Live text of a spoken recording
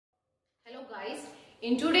Guys,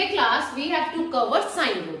 in today's class we have to cover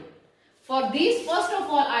sine rule. For this, first of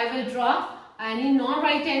all, I will draw any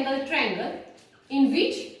non-right angle triangle in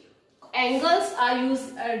which angles are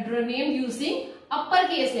named using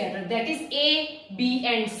uppercase letter, that is A, B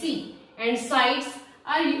and C, and sides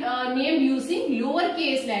are named using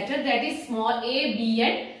lowercase letter, that is small a, B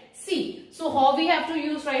and C. So how we have to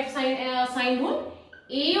use sine rule?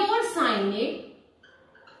 A over sine A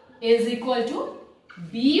is equal to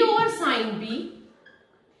B over sine B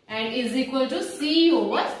and is equal to C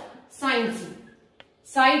over sine C.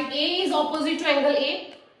 Side A is opposite to angle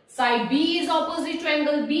A, side B is opposite to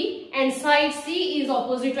angle B and side C is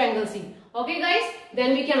opposite to angle C. Okay guys,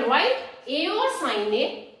 then we can write A over sine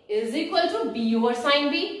A is equal to B over sine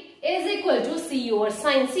B is equal to C over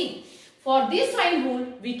sine C. For this sine rule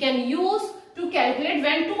we can use to calculate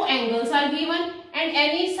when two angles are given and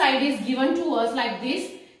any side is given to us like this,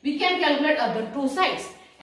 we can calculate other two sides.